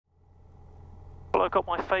Well, I've got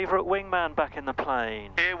my favourite wingman back in the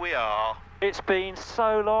plane. Here we are. It's been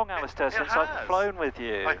so long, Alistair, since I've flown with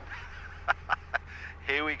you.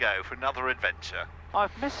 Here we go for another adventure.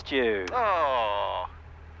 I've missed you. Oh.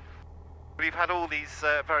 We've had all these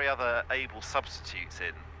very other able substitutes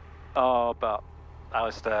in. Oh, but,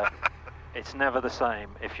 Alistair, it's never the same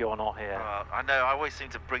if you're not here. I know, I always seem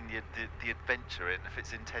to bring the adventure in, if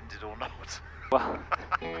it's intended or not. Well...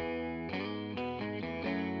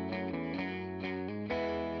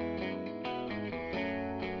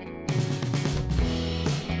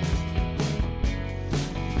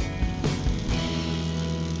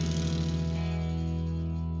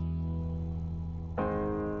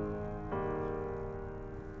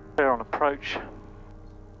 Clear on approach.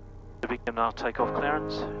 To begin our takeoff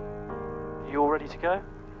clearance. You all ready to go?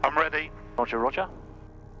 I'm ready. Roger, roger.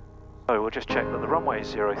 So we'll just check that the runway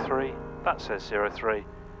is 03, that says 03,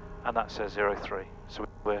 and that says 03. So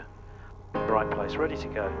we're in the right place, ready to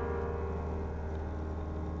go.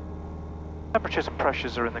 Temperatures and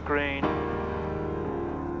pressures are in the green.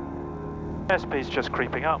 SP's just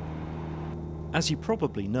creeping up. As you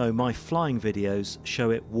probably know, my flying videos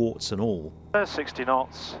show it warts and all. There's 60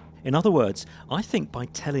 knots. In other words, I think by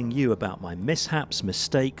telling you about my mishaps,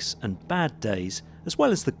 mistakes and bad days, as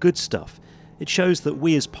well as the good stuff, it shows that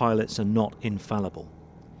we as pilots are not infallible.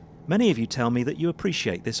 Many of you tell me that you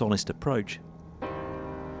appreciate this honest approach.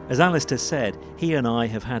 As Alistair said, he and I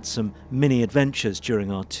have had some mini adventures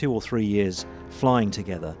during our 2 or 3 years flying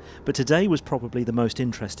together, but today was probably the most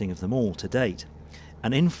interesting of them all to date.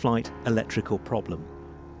 An in-flight electrical problem.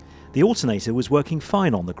 The alternator was working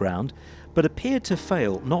fine on the ground, but appeared to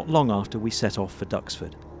fail not long after we set off for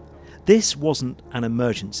Duxford. This wasn't an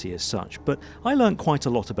emergency as such, but I learnt quite a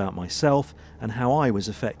lot about myself and how I was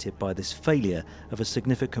affected by this failure of a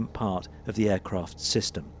significant part of the aircraft's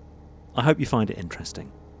system. I hope you find it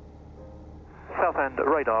interesting. Southend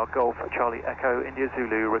Radar, Golf Charlie Echo India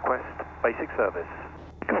Zulu, request basic service.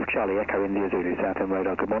 Golf Charlie Echo India Zulu, Southend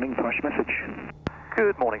Radar, good morning, flash message.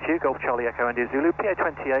 Good morning to you, Golf Charlie Echo India Zulu,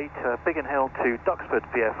 PA28, Biggin Hill to Duxford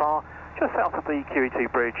VFR, just south of the QE2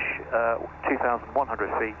 bridge, 2,100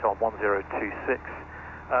 feet on 1026,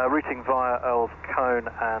 routing via Earls Cone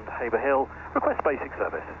and Haber Hill, request basic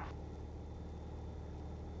service.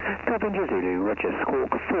 Golf India Zulu, Roger,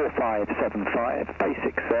 Squawk 4575,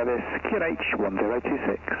 basic service, QNH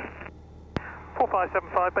 1026. 4575,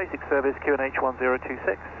 basic service, QNH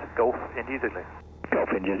 1026, Golf India Zulu. Golf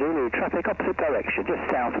India Zulu, traffic opposite direction, just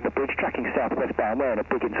south of the bridge, tracking southwestbound. We're in a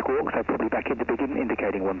Biggin squawk, so probably back into Biggin,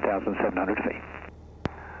 indicating 1,700 feet.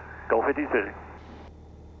 Golf India Zulu.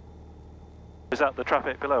 Is that the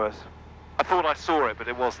traffic below us? I thought I saw it, but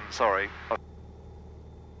it wasn't, sorry.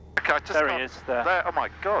 Okay, there he is, there. Oh my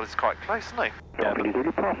god, it's quite close, isn't he? Golf India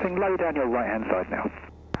Zulu, passing low down your right-hand side now.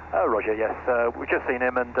 Roger, yes. We've just seen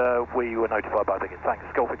him and we were notified by Biggin. Thanks,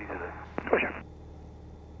 Golf India Zulu. Roger.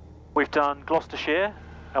 We've done Gloucestershire,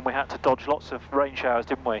 and we had to dodge lots of rain showers,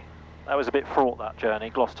 didn't we? That was a bit fraught, that journey,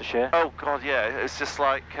 Gloucestershire. Oh god, yeah, it's just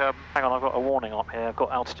like... Hang on, I've got a warning up here. I've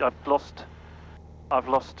got altitude, I've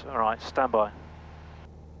lost, alright, stand by.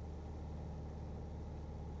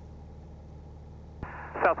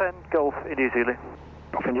 Southend, Golf, India Zulu.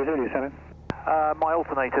 Golf India Zulu, Southend. My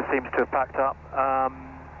alternator seems to have packed up.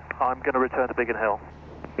 I'm going to return to Biggin Hill.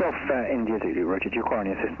 Golf India Zulu, Roger, do you require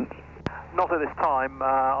any assistance? Not at this time.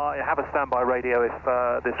 I have a standby radio if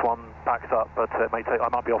this one packs up, but it may take, I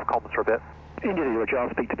might be off comms for a bit. India Zulu, Roger, I'll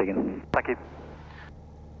speak to Biggin. Thank you.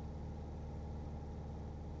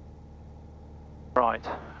 Right,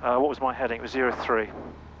 what was my heading? It was 03.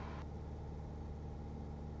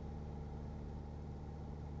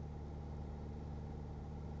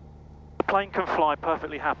 The plane can fly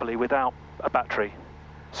perfectly happily without a battery.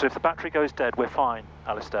 So if the battery goes dead, we're fine,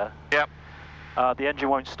 Alistair. Yep. The engine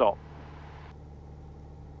won't stop.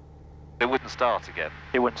 It wouldn't start again?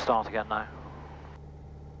 It wouldn't start again, no.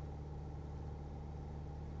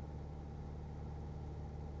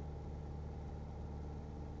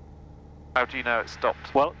 How do you know it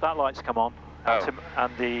stopped? Well, that light's come on, Oh.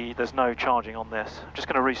 and there's no charging on this. I'm just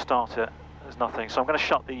going to restart it. There's nothing, so I'm going to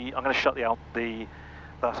shut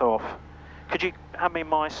that off. Could you hand me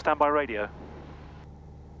my standby radio?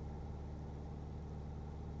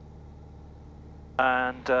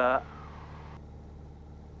 And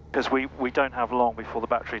because we don't have long before the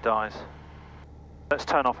battery dies. Let's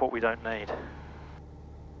turn off what we don't need.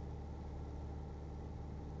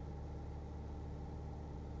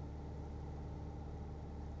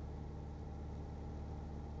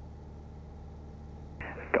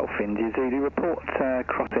 Golf India Zulu, report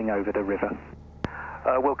crossing over the river.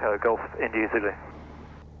 Wilco, Golf India Zulu.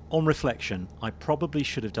 On reflection, I probably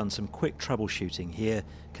should have done some quick troubleshooting here,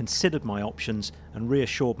 considered my options and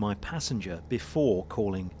reassured my passenger before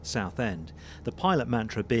calling Southend, the pilot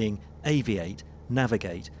mantra being aviate,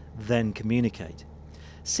 navigate, then communicate.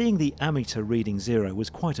 Seeing the ammeter reading 0 was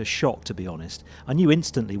quite a shock, to be honest. I knew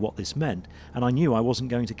instantly what this meant, and I knew I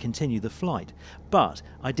wasn't going to continue the flight. But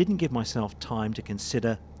I didn't give myself time to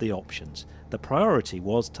consider the options. The priority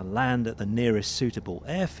was to land at the nearest suitable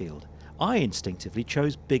airfield. I instinctively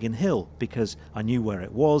chose Biggin Hill because I knew where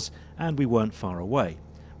it was and we weren't far away.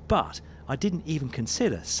 But I didn't even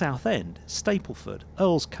consider Southend, Stapleford,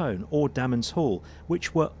 Earl's Cone or Dammons Hall,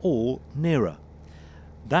 which were all nearer.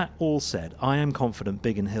 That all said, I am confident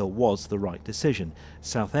Biggin Hill was the right decision.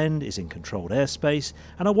 Southend is in controlled airspace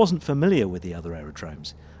and I wasn't familiar with the other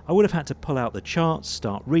aerodromes. I would have had to pull out the charts,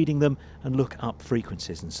 start reading them and look up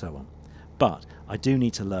frequencies and so on. But I do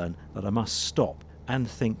need to learn that I must stop and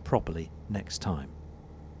think properly next time.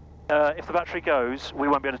 If the battery goes, we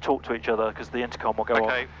won't be able to talk to each other because the intercom will go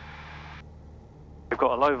off. We've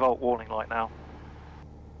got a low volt warning light now.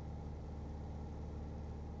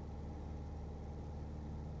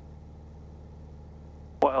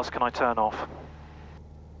 What else can I turn off?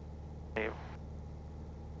 And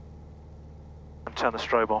turn the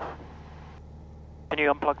strobe off. Can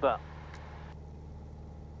you unplug that?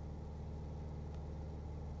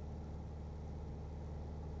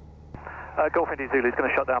 Golf India Zulu is going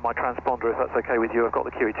to shut down my transponder if that's okay with you. I've got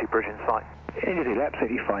the QE2 bridge in sight. India Zulu,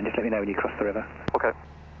 absolutely fine. Just let me know when you cross the river. Okay.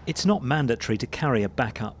 It's not mandatory to carry a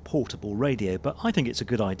backup portable radio, but I think it's a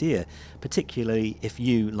good idea, particularly if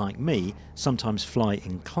you, like me, sometimes fly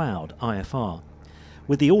in cloud, IFR.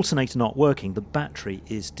 With the alternator not working, the battery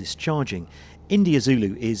is discharging. India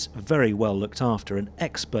Zulu is very well looked after and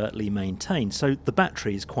expertly maintained, so the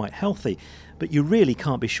battery is quite healthy, but you really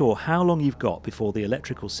can't be sure how long you've got before the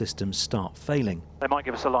electrical systems start failing. They might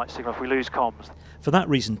give us a light signal if we lose comms. For that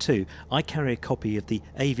reason too, I carry a copy of the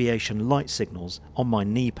aviation light signals on my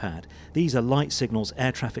knee pad. These are light signals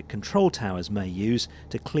air traffic control towers may use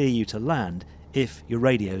to clear you to land if your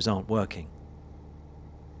radios aren't working.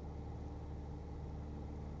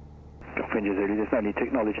 India Zulu, there's no need to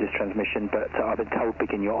acknowledge this transmission, but I've been told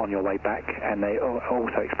Biggin you're on your way back, and they are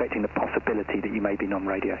also expecting the possibility that you may be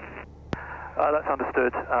non-radio. That's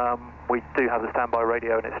understood. We do have the standby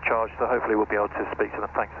radio and it's charged, so hopefully we'll be able to speak to them.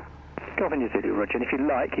 Thanks. Golf India Zulu, Roger. And if you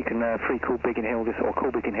like, you can free call Biggin Hill, or call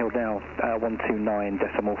Biggin Hill now,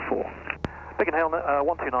 129.4. Biggin Hill,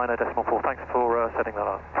 129.4. Thanks for setting that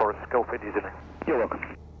up for us. Golf India Zulu. You're welcome.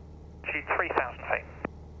 Altitude 3,000 feet.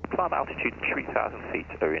 Climb altitude 3,000 feet,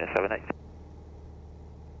 Arena 78.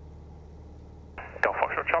 Golf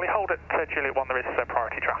Foxtrot Charlie, hold at Juliet 1, there is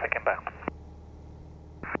priority traffic inbound.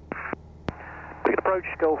 Biggin approach,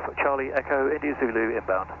 Golf Charlie Echo, India Zulu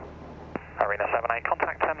inbound. Arena 78,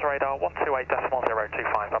 contact Thames Radar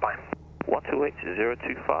 128.025, bye-bye.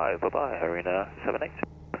 128.025, bye-bye, Arena 78.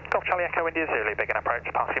 Golf Charlie Echo, India Zulu, Biggin approach,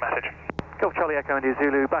 pass your message. Golf Charlie Echo, India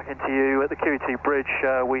Zulu, back into you at the QE2 bridge.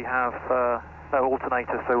 We have no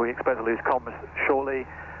alternator, so we expect to lose comms shortly.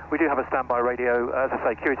 We do have a standby radio, as I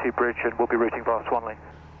say, QE2 bridge, and we'll be routing via Swanley.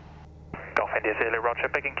 Golf India Zulu, Roger,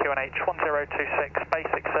 Biggin QNH 1026,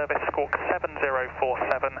 basic service, squawk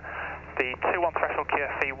 7047, the 21 threshold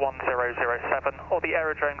QFE 1007, or the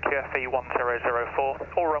aerodrome QFE 1004.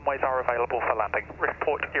 All runways are available for landing.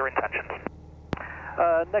 Report your intentions.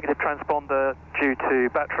 Negative transponder due to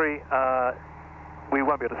battery. We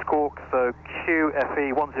won't be able to squawk, so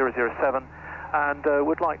QFE 1007, and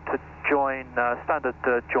would like to join standard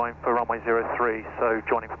join for runway 03, so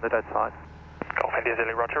joining from the dead side. Golf India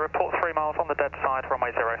Zulu, Roger, report 3 miles on the dead side,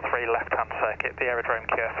 runway 03, left-hand circuit, the aerodrome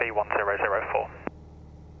QFE 1004.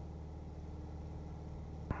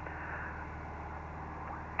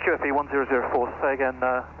 QFE 1004, say again,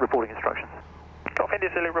 reporting instructions. Golf India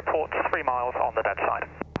Zulu, report 3 miles on the dead side.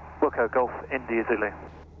 Wilco, Golf India Zulu.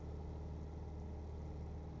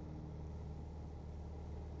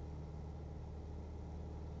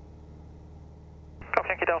 Golf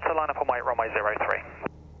Yankee Delta, line up and wait, runway 03.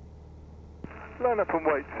 Line up and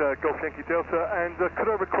wait, Golf Yankee Delta, and could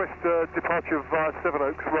I request departure via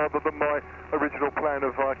Sevenoaks rather than my original plan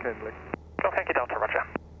of via Kenley? Golf Yankee Delta, Roger.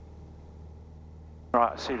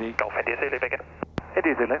 Right, I see the Golf India Zulu, Biggin.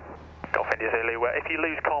 India Zulu. Golf India Zulu, if you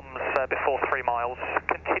lose comms before 3 miles,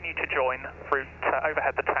 continue to join route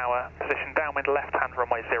overhead the tower, position downwind left-hand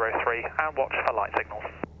runway 03, and watch for light signals.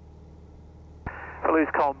 If I lose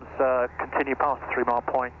comms, continue past the 3 mile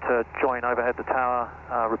point, join overhead the tower,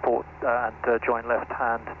 report, and join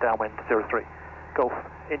left-hand downwind 03. Golf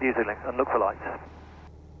India Zulu, and look for lights.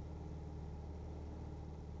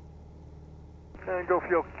 And Golf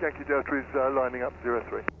Yankee Delta is lining up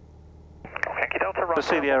 03. Yankee Delta, right. I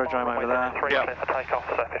see the aerodrome over there. Yeah. For takeoff,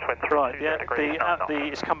 surface wind 320 Right, yeah,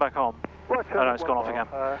 it's come back on. Right, Oh no, it's gone off again.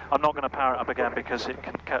 I'm not going to power it up again because it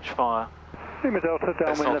can catch fire. Lima Delta, downwind.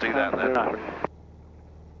 Let's not do that then. No.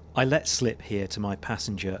 I let slip here to my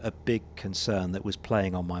passenger a big concern that was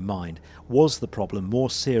playing on my mind. Was the problem more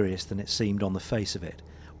serious than it seemed on the face of it?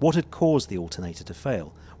 What had caused the alternator to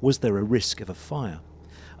fail? Was there a risk of a fire?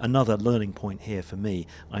 Another learning point here for me.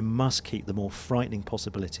 I must keep the more frightening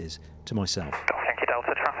possibilities to myself. Yankee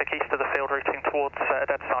Delta, traffic east of the field routing towards a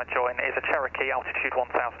dead side join is a Cherokee, altitude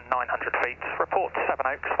 1,900 feet. Report 7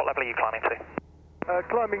 Oaks, what level are you climbing to?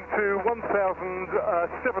 Climbing to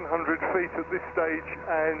 1,700 feet at this stage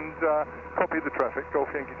and copy the traffic, Golf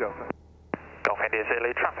Yankee Delta. Golf India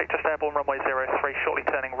Zulu, traffic just airborne runway 03, shortly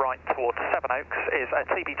turning right towards 7 Oaks is a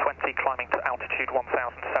TB20 climbing to altitude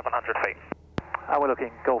 1,700 feet. We're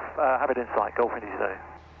looking, Golf, have it in sight, Golf India Zulu.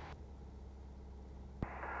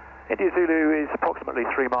 India Zulu is approximately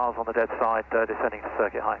 3 miles on the dead side, descending to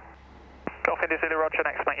circuit height. Golf India Zulu, roger,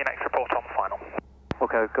 next, make your next report on final.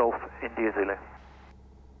 Okay, Golf India Zulu.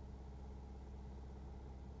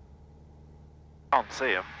 Can't see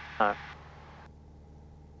him. No.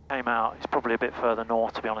 Came out, he's probably a bit further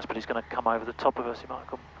north to be honest, but he's going to come over the top of us, he might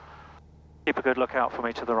come. Keep a good lookout for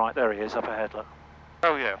me to the right, there he is, up ahead, look.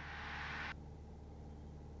 Oh yeah.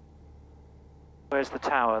 Where's the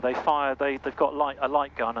tower? They fire, they've got a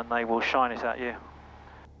light gun and they will shine it at you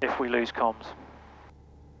if we lose comms.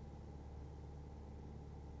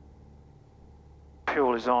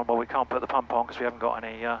 Fuel is on, well we can't put the pump on because we haven't got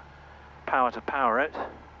any power to power it.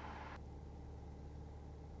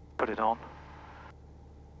 Put it on.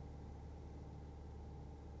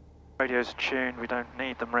 Radios are tuned, we don't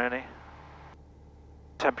need them really.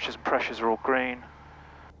 Temperatures and pressures are all green.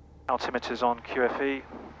 Altimeter's on QFE.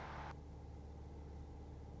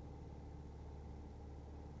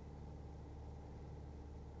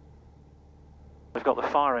 They've got the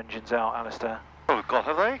fire engines out, Alistair. Oh God,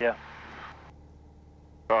 have they? Yeah.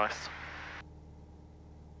 Christ.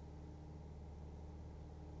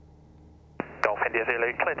 Golf India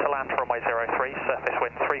Zulu, clear to land runway 03, surface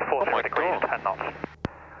wind 340 degrees, 10 knots.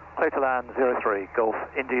 Clear to land 03, Golf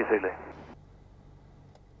India Zulu.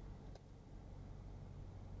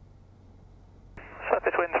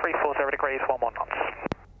 Surface wind 340 degrees, 11 knots.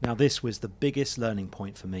 Now this was the biggest learning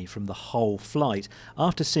point for me from the whole flight.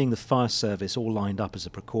 After seeing the fire service all lined up as a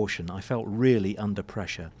precaution, I felt really under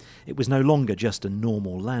pressure. It was no longer just a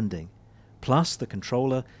normal landing. Plus, the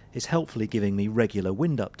controller is helpfully giving me regular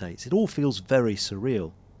wind updates. It all feels very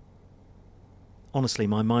surreal. Honestly,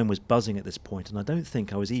 my mind was buzzing at this point and I don't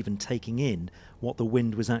think I was even taking in what the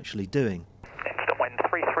wind was actually doing. Instant wind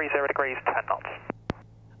 330 degrees, 10 knots.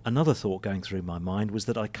 Another thought going through my mind was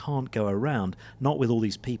that I can't go around, not with all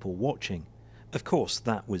these people watching. Of course,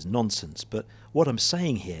 that was nonsense, but what I'm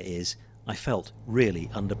saying here is I felt really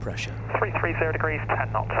under pressure. 330 degrees,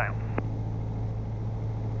 10 knots out.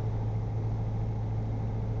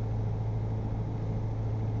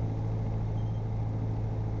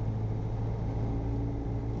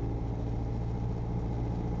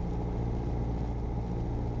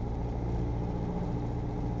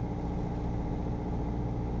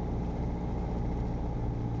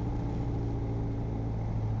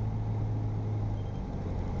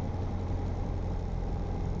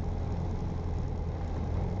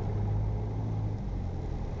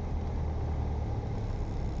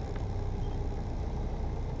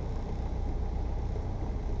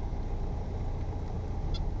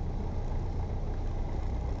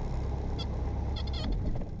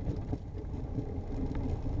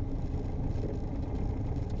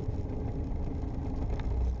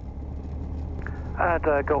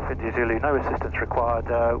 And Golf India Zulu, no assistance required.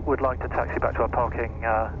 Would like to taxi back to our parking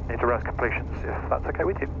near to RAS completions, if that's okay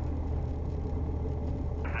with you.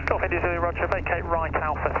 Golf India Zulu, roger, vacate right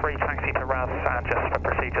Alpha 3, taxi to RAS, and just for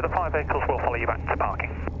procedure, the 5 vehicles will follow you back to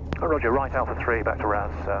parking. Roger, right Alpha 3, back to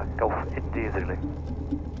RAS, Golf India Zulu.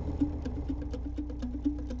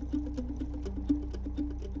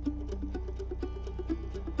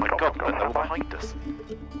 My God, they're all behind us.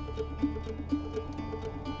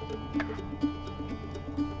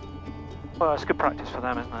 Well, it's good practice for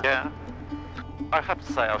them, isn't it? Yeah. I have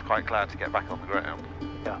to say I was quite glad to get back on the ground.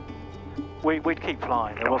 Yeah. We'd keep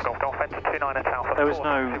flying. There was no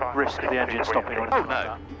risk of the engine stopping or anything Oh, like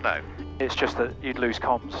no, that. no. It's just that you'd lose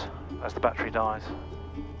comms as the battery dies.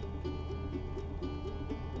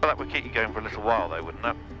 But that would keep you going for a little while though, wouldn't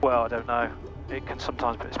it? Well, I don't know. It can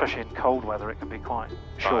sometimes, especially in cold weather, it can be quite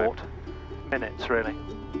short. Minutes, really.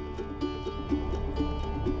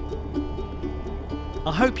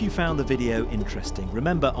 I hope you found the video interesting.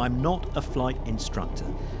 Remember, I'm not a flight instructor.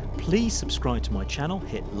 please subscribe to my channel,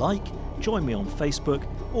 hit like, join me on Facebook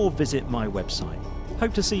or visit my website.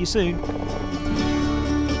 Hope to see you soon.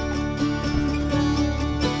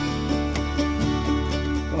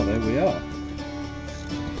 Oh, there we are.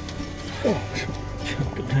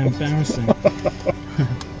 How embarrassing. Right,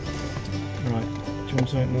 do you want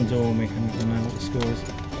to open the door and we can know what the score is?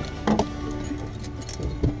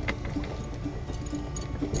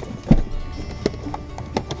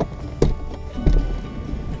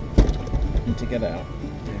 Need to get out.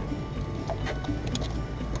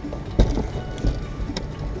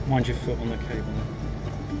 Mind your foot on the cable.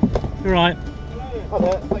 All right. Hi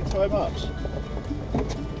there, thanks very much.